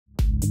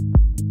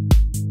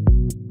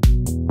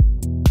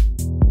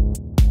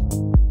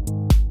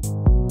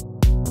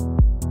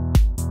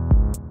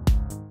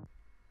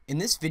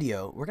this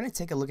video, we're going to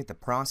take a look at the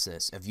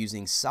process of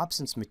using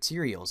Substance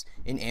materials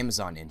in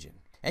Amazon Engine.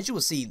 As you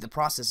will see, the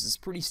process is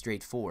pretty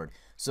straightforward.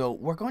 So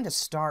we're going to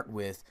start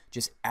with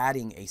just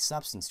adding a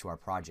substance to our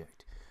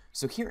project.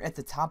 So here at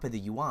the top of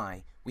the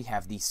UI, we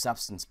have the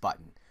Substance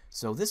button.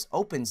 So this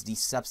opens the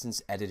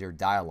Substance Editor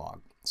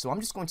dialog. So I'm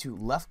just going to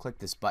left click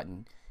this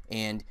button,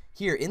 and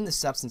here in the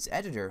Substance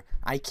Editor,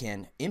 I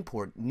can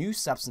import new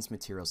Substance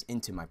materials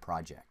into my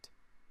project.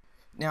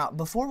 Now,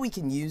 before we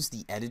can use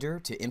the editor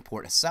to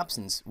import a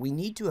substance, we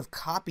need to have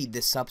copied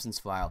this substance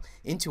file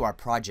into our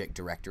project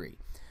directory.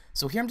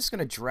 So here I'm just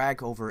going to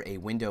drag over a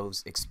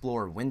Windows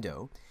Explorer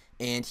window,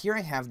 and here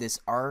I have this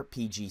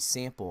RPG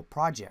sample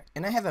project,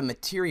 and I have a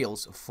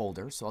materials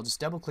folder, so I'll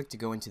just double click to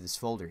go into this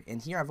folder, and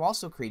here I've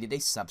also created a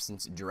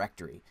substance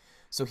directory.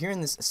 So here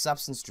in this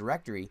substance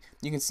directory,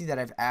 you can see that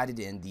I've added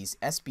in these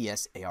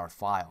SBS AR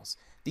files.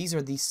 These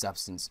are the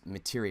substance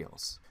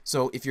materials.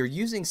 So if you're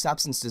using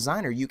Substance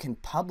Designer, you can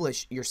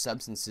publish your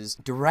substances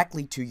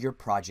directly to your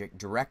project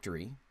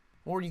directory,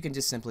 or you can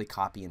just simply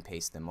copy and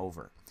paste them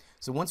over.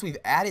 So once we've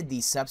added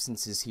these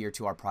substances here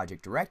to our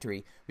project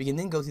directory, we can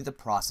then go through the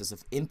process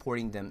of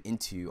importing them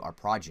into our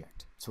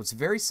project. So it's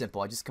very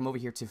simple. I just come over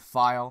here to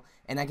File,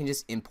 and I can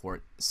just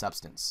import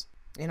substance.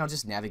 And I'll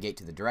just navigate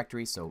to the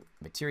directory, so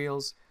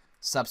Materials,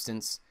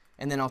 Substance,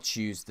 and then I'll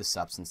choose the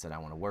substance that I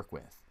want to work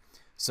with.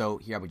 So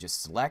here I would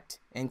just select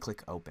and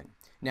click Open.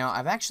 Now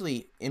I've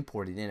actually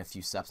imported in a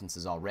few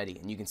substances already,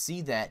 and you can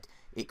see that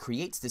it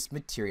creates this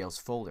materials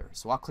folder.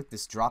 So I'll click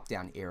this drop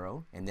down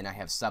arrow, and then I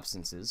have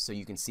substances, so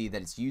you can see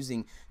that it's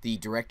using the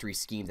directory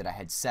scheme that I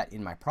had set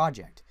in my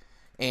project.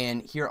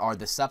 And here are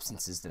the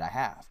substances that I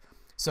have.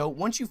 So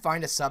once you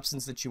find a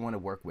substance that you want to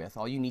work with,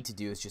 all you need to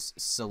do is just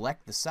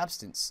select the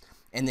substance,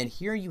 and then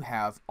here you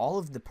have all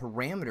of the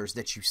parameters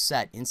that you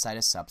set inside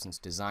a Substance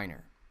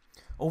Designer.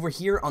 Over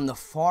here on the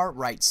far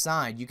right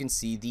side, you can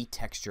see the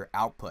texture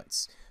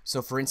outputs.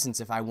 So for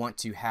instance, if I want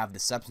to have the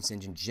Substance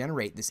Engine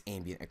generate this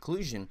ambient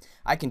occlusion,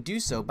 I can do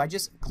so by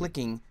just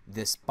clicking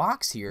this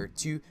box here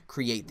to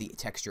create the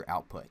texture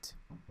output.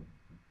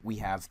 We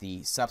have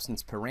the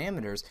substance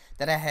parameters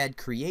that I had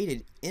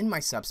created in my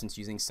substance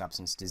using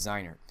Substance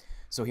Designer.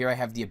 So here I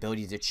have the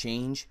ability to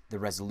change the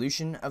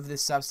resolution of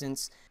this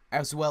substance,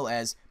 as well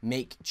as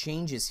make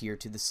changes here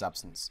to the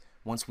substance.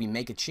 Once we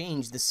make a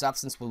change, the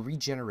substance will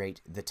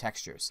regenerate the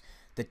textures.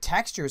 The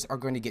textures are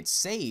going to get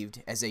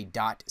saved as a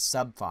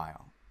 .sub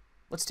file.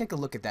 Let's take a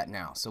look at that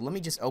now. So let me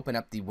just open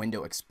up the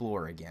Window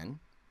Explorer again.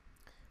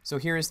 So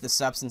here is the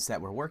substance that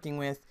we're working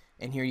with,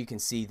 and here you can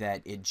see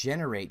that it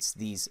generates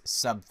these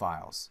sub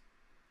files.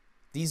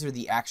 These are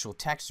the actual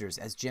textures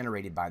as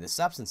generated by the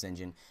Substance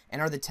Engine,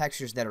 and are the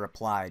textures that are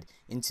applied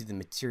into the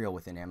material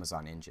within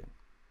Amazon Engine.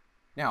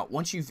 Now,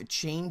 once you've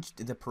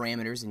changed the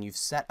parameters and you've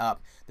set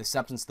up the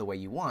substance the way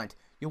you want,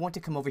 you'll want to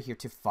come over here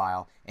to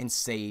File and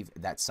save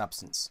that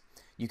substance.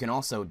 You can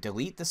also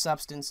delete the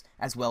substance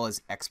as well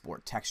as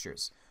export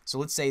textures. So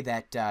let's say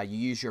that you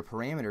use your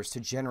parameters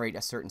to generate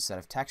a certain set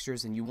of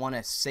textures, and you want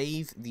to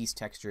save these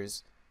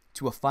textures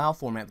to a file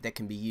format that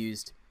can be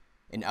used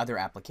in other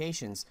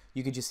applications.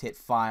 You could just hit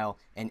File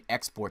and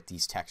export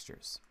these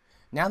textures.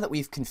 Now that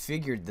we've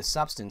configured the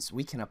substance,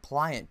 we can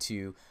apply it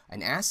to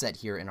an asset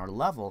here in our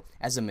level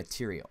as a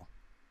material.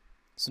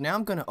 So now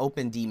I'm going to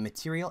open the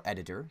Material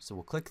Editor. So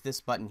we'll click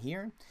this button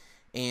here.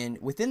 And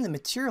within the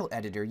Material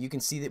Editor, you can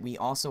see that we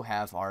also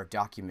have our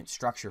document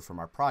structure from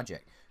our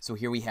project. So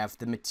here we have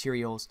the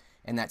materials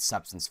and that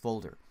substance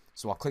folder.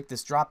 So I'll click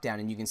this drop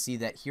down, and you can see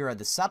that here are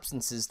the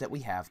substances that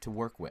we have to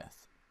work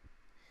with.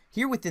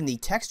 Here within the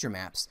texture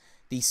maps,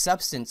 the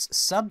substance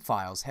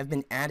subfiles have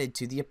been added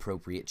to the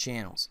appropriate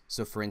channels.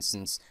 So for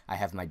instance, I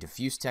have my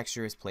diffuse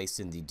texture is placed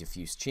in the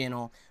diffuse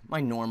channel,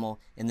 my normal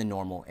in the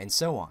normal, and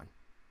so on.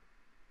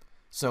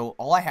 So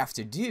all I have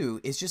to do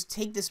is just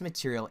take this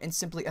material and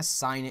simply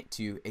assign it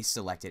to a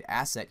selected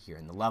asset here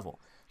in the level.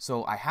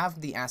 So I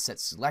have the asset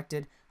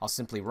selected, I'll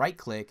simply right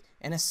click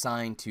and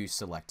assign to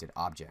selected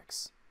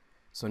objects.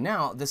 So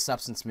now the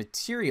substance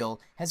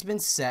material has been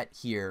set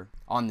here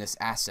on this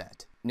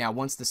asset. Now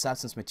once the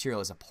substance material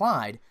is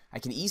applied, I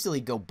can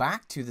easily go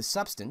back to the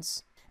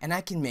substance, and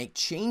I can make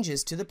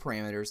changes to the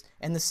parameters,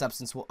 and the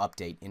substance will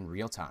update in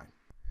real time.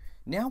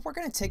 Now we're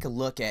going to take a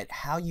look at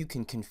how you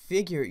can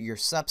configure your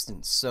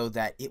substance so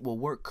that it will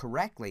work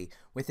correctly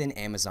within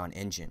Amazon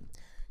Engine.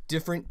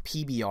 Different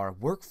PBR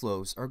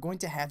workflows are going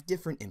to have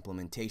different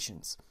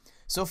implementations.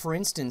 So for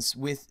instance,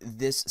 with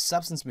this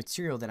substance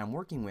material that I'm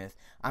working with,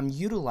 I'm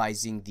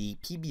utilizing the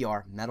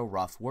PBR metal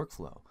rough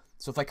workflow.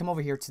 So if I come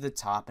over here to the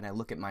top and I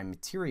look at my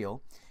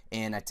material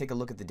and I take a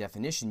look at the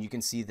definition, you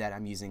can see that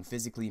I'm using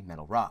physically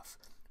metal rough.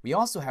 We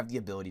also have the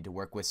ability to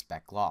work with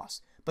spec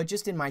gloss, but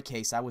just in my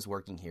case, I was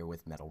working here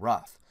with metal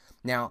rough.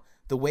 Now,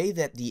 the way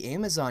that the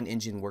Amazon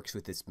Engine works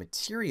with this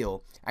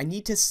material, I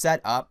need to set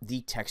up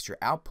the texture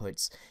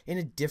outputs in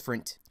a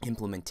different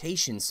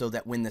implementation so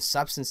that when the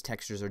substance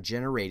textures are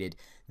generated,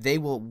 they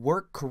will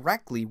work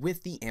correctly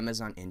with the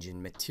Amazon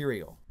Engine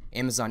material.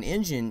 Amazon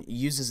Engine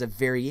uses a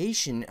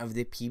variation of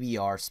the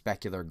PBR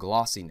specular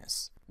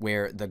glossiness.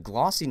 where the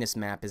glossiness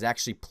map is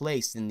actually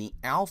placed in the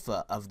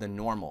alpha of the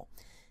normal.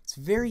 It's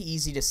very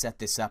easy to set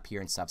this up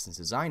here in Substance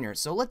Designer,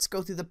 so let's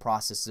go through the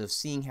process of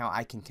seeing how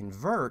I can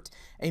convert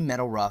a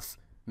metal rough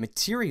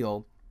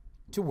material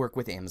to work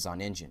with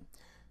Amazon Engine.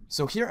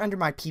 So here under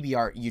my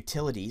PBR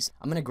utilities,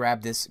 I'm going to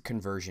grab this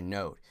conversion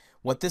node.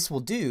 What this will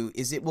do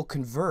is it will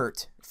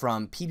convert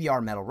from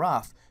PBR metal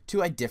rough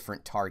to a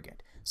different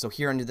target. So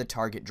here under the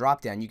target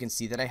dropdown, you can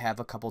see that I have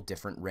a couple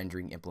different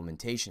rendering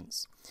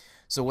implementations.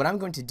 So what I'm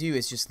going to do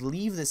is just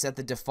leave this at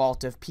the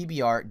default of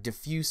PBR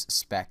diffuse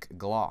spec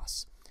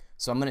gloss.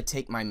 So I'm going to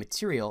take my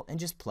material and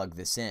just plug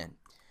this in.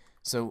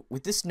 So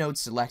with this node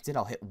selected,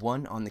 I'll hit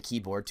 1 on the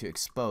keyboard to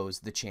expose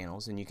the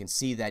channels, and you can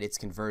see that it's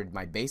converted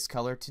my base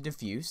color to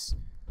diffuse,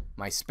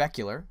 my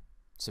specular,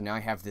 so now I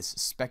have this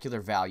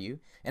specular value,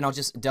 and I'll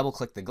just double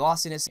click the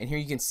glossiness, and here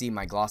you can see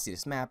my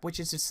glossiness map, which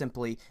is just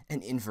simply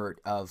an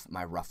invert of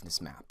my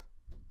roughness map.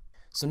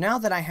 So now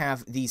that I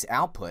have these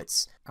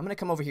outputs, I'm going to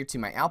come over here to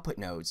my output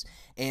nodes,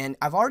 and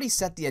I've already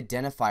set the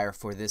identifier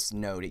for this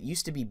node. It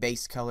used to be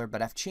base color,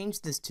 but I've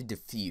changed this to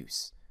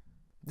diffuse.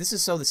 This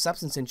is so the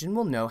Substance Engine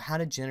will know how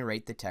to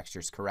generate the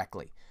textures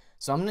correctly.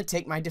 So I'm going to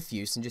take my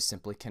diffuse and just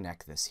simply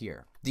connect this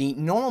here. The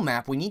normal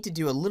map, we need to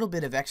do a little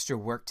bit of extra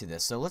work to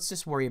this, so let's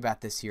just worry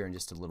about this here in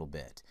just a little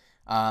bit.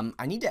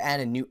 I need to add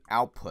a new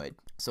output.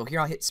 So here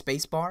I'll hit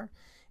spacebar,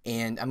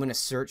 and I'm going to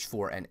search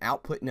for an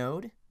output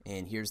node,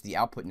 and here's the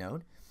output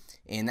node.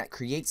 And that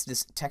creates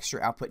this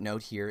texture output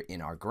node here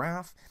in our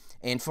graph.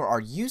 And for our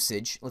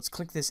usage, let's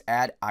click this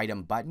add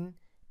item button,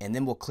 and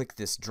then we'll click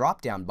this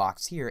drop down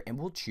box here and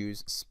we'll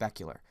choose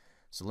specular.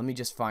 So let me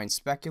just find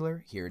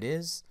specular, here it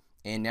is,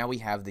 and now we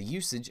have the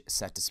usage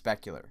set to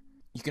specular.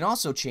 You can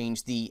also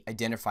change the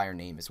identifier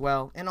name as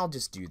well, and I'll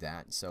just do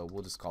that. So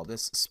we'll just call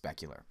this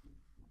specular.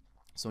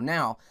 So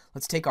now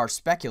let's take our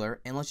specular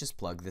and let's just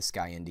plug this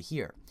guy into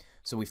here.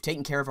 So we've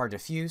taken care of our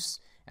diffuse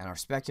and our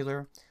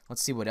specular.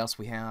 Let's see what else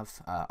we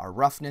have. Our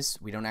roughness,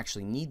 we don't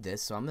actually need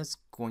this, so I'm just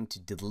going to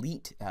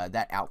delete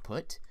that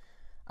output.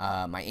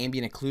 My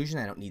ambient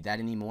occlusion, I don't need that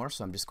anymore,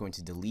 so I'm just going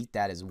to delete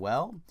that as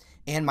well.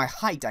 And my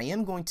height, I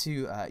am going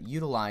to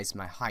utilize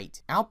my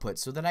height output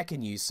so that I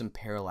can use some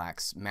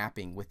parallax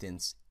mapping within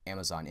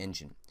Amazon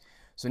Engine.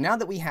 So now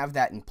that we have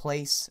that in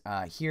place,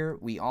 here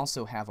we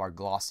also have our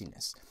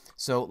glossiness.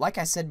 So like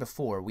I said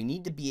before, we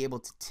need to be able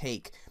to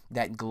take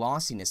that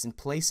glossiness and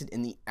place it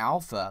in the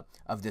alpha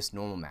of this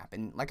normal map.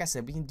 And like I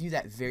said, we can do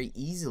that very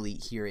easily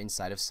here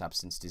inside of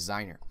Substance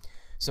Designer.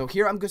 So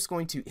here I'm just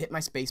going to hit my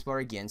spacebar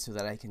again so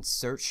that I can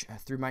search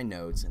through my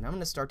nodes, and I'm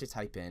going to start to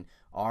type in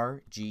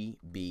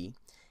RGB,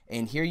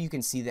 and here you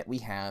can see that we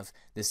have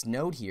this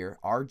node here,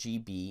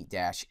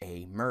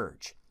 RGB-A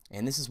merge,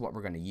 and this is what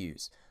we're going to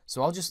use.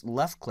 So I'll just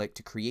left click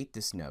to create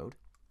this node,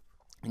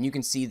 and you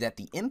can see that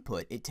the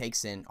input, it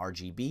takes in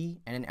RGB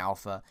and an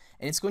alpha,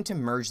 and it's going to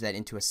merge that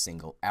into a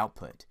single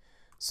output.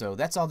 So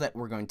that's all that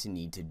we're going to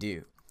need to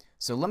do.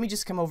 So let me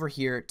just come over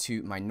here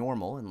to my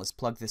normal, and let's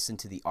plug this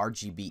into the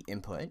RGB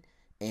input.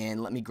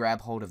 And let me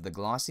grab hold of the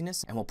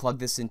glossiness, and we'll plug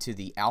this into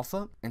the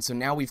alpha. And so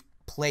now we've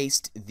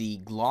placed the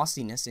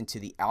glossiness into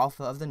the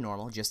alpha of the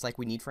normal, just like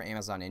we need for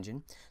Amazon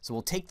Engine. So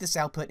we'll take this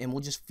output and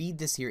we'll just feed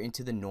this here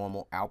into the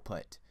normal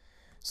output.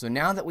 So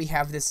now that we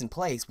have this in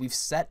place, we've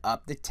set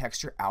up the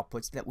texture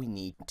outputs that we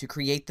need to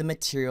create the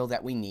material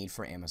that we need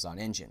for Amazon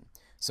Engine.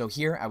 So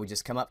here I would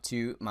just come up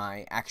to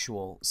my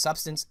actual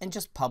substance and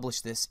just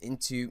publish this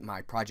into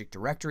my project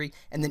directory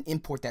and then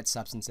import that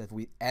substance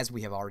as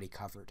we have already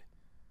covered.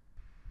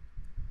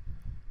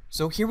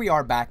 So here we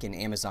are back in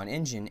Amazon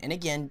Engine, and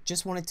again,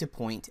 just wanted to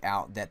point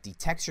out that the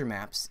texture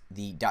maps,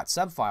 the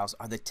 .sub files,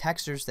 are the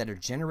textures that are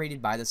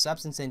generated by the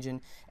Substance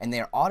Engine, and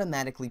they are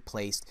automatically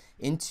placed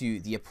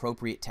into the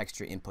appropriate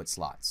texture input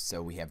slots.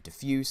 So we have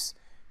diffuse,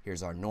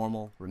 here's our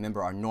normal.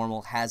 Remember, our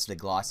normal has the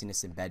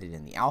glossiness embedded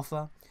in the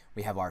alpha.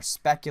 We have our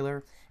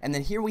specular, and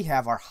then here we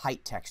have our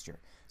height texture.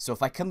 So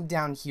if I come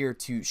down here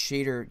to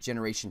shader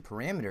generation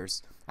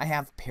parameters, I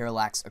have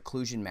parallax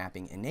occlusion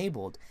mapping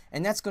enabled,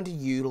 and that's going to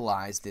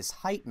utilize this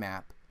height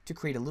map to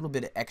create a little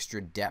bit of extra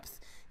depth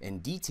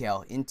and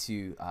detail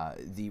into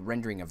the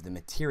rendering of the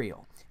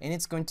material. And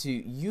it's going to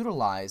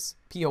utilize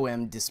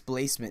POM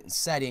displacement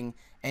setting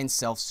and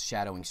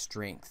self-shadowing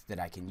strength that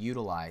I can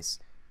utilize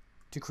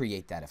to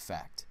create that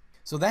effect.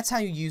 So that's how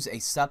you use a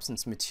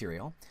substance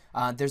material.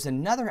 There's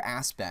another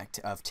aspect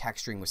of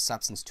texturing with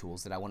substance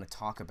tools that I want to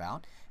talk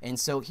about. And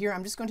so here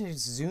I'm just going to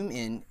zoom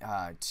in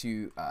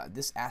to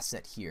this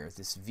asset here,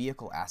 this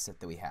vehicle asset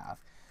that we have.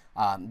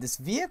 This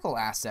vehicle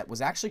asset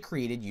was actually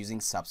created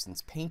using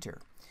Substance Painter.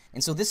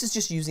 And so this is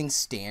just using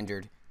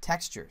standard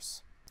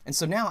textures. And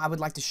so now I would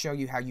like to show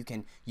you how you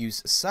can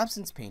use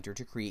Substance Painter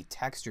to create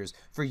textures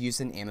for use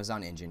in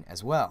Amazon Engine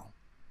as well.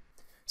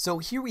 So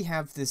here we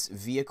have this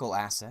vehicle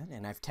asset,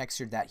 and I've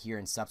textured that here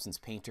in Substance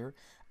Painter.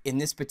 In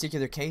this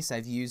particular case,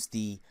 I've used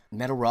the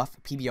Metal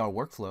Rough PBR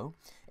workflow.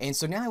 And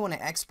so now I want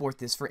to export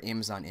this for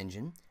Amazon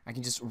Engine. I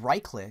can just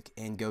right click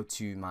and go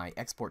to my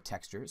export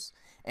textures.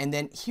 And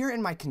then here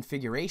in my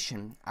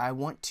configuration, I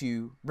want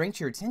to bring to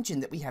your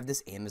attention that we have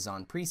this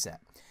Amazon preset.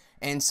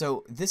 And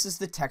so this is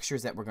the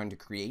textures that we're going to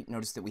create.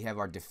 Notice that we have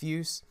our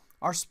diffuse,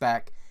 our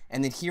spec,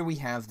 and then here we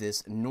have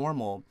this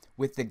normal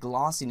with the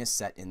glossiness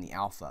set in the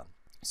alpha.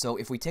 So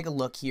if we take a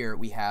look here,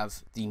 we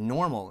have the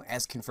normal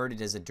as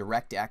converted as a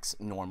DirectX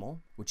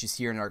normal, which is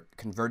here in our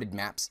converted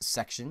maps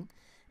section.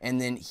 And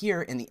then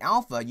here in the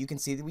alpha, you can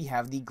see that we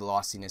have the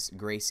glossiness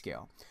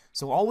grayscale.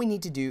 So all we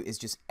need to do is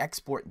just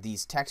export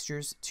these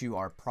textures to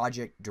our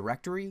project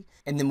directory,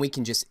 and then we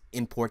can just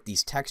import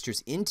these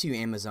textures into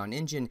Amazon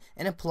Engine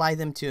and apply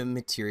them to a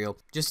material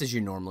just as you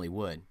normally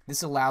would.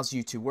 This allows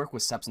you to work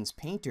with Substance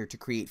Painter to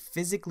create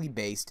physically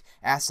based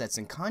assets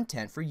and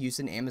content for use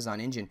in Amazon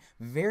Engine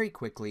very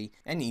quickly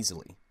and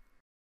easily.